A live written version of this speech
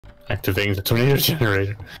Activating the tornado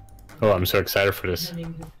generator. Oh, I'm so excited for this.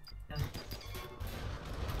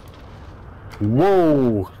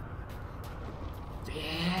 Whoa!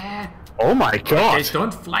 Yeah! Oh my god! Okay,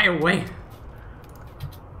 don't fly away!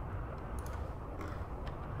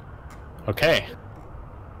 Okay.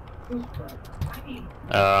 Wait,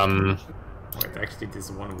 actually this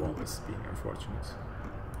one wall is being unfortunate.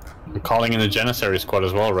 I'm calling in the Janissary squad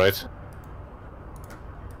as well, right?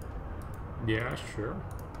 Yeah, sure.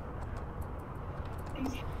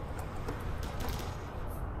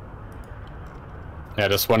 Yeah,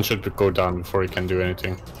 this one should go down before he can do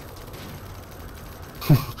anything.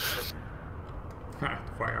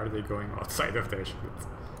 Why are they going outside of their shield?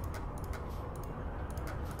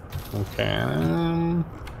 Okay.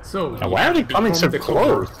 So now, why are they coming so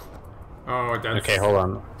close? Oh, that's okay, hold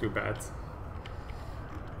on. Too bad.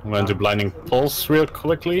 I'm going to blinding pulse real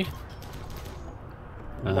quickly.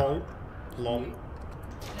 Lol. Lol.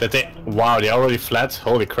 Did they? Wow, they already fled.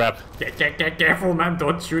 Holy crap! Careful, man!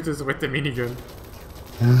 Don't shoot us with the minigun.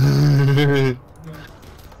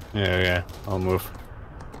 yeah, I'll move.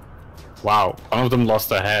 Wow, one of them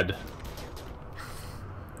lost a head.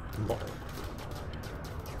 Lol.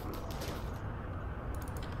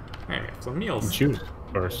 Hey, some meals. Shoot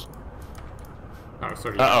first. Oh,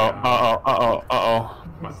 sorry. What?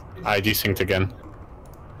 I desynced again.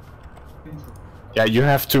 Yeah, you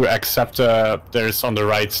have to accept, there's on the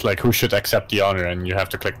right, like, who should accept the honor, and you have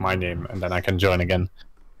to click my name, and then I can join again.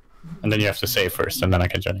 And then you have to save first, and then I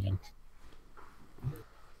can join again.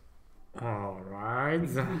 Alright.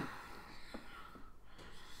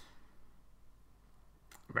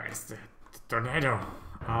 Where's the tornado?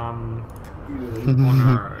 Honor,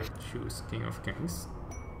 choose King of Kings.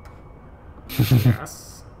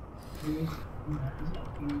 Yes.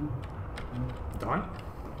 Done.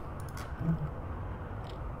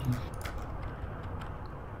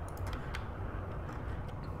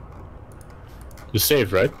 You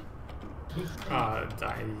saved, right? I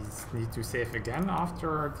need to save again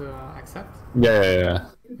after the accept? Yeah.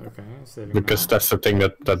 Okay, saving Because now. that's the thing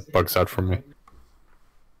that bugs out for me.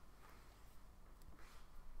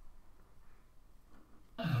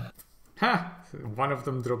 Ha! One of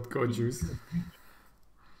them dropped go juice.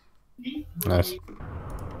 Nice.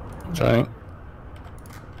 Trying.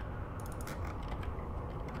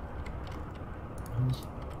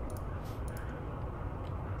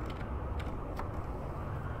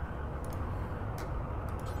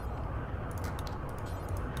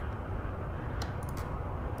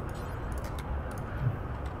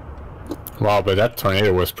 Wow, but that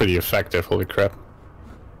tornado was pretty effective, holy crap.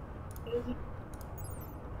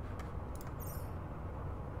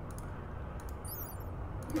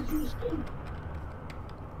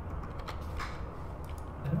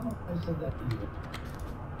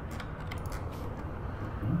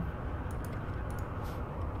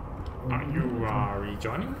 Are you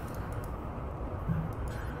rejoining?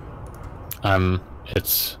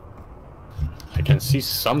 It's... I can see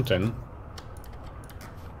something.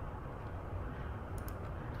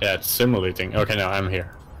 Yeah, it's simulating. Okay, now I'm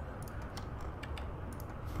here.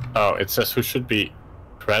 Oh, it says who should be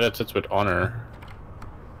credited with honor.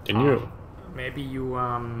 Can you? Maybe you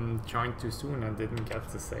joined too soon and didn't get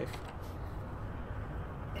the save.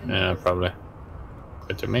 Yeah, probably.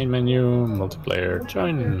 Go to main menu, multiplayer,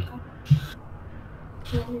 join.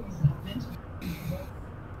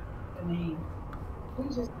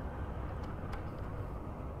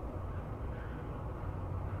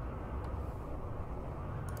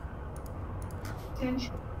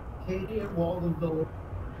 Attention, Katie and Walden Village,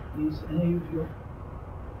 is any of your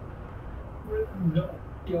written no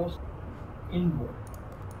else inward.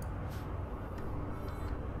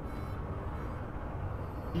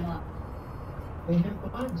 They have the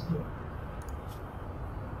lines here.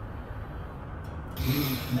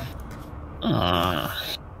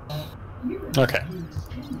 Okay.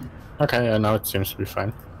 Okay, now it seems to be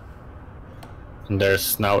fine. And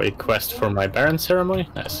there's now a quest for my Baron ceremony.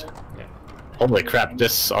 Nice. Yeah. Holy crap,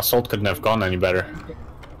 this assault couldn't have gone any better.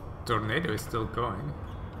 Tornado is still going.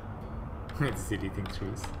 It's deleting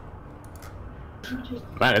trees.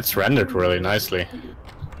 Man, it's rendered really nicely.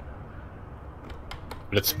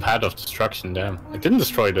 But it's a path of destruction, damn. It didn't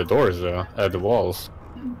destroy the doors though, the walls.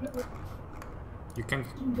 You can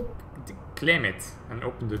claim it and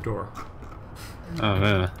open the door. Oh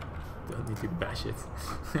man. Don't need to bash it.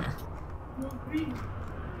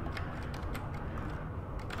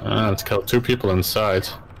 Let's kill 2 people inside.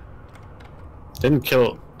 Didn't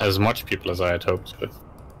kill as much people as I had hoped, but...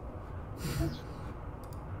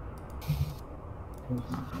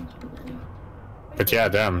 But yeah,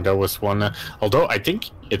 damn, there was one. Although I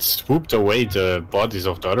think it swooped away the bodies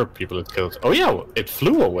of the other people it killed. Oh yeah, it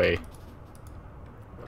flew away.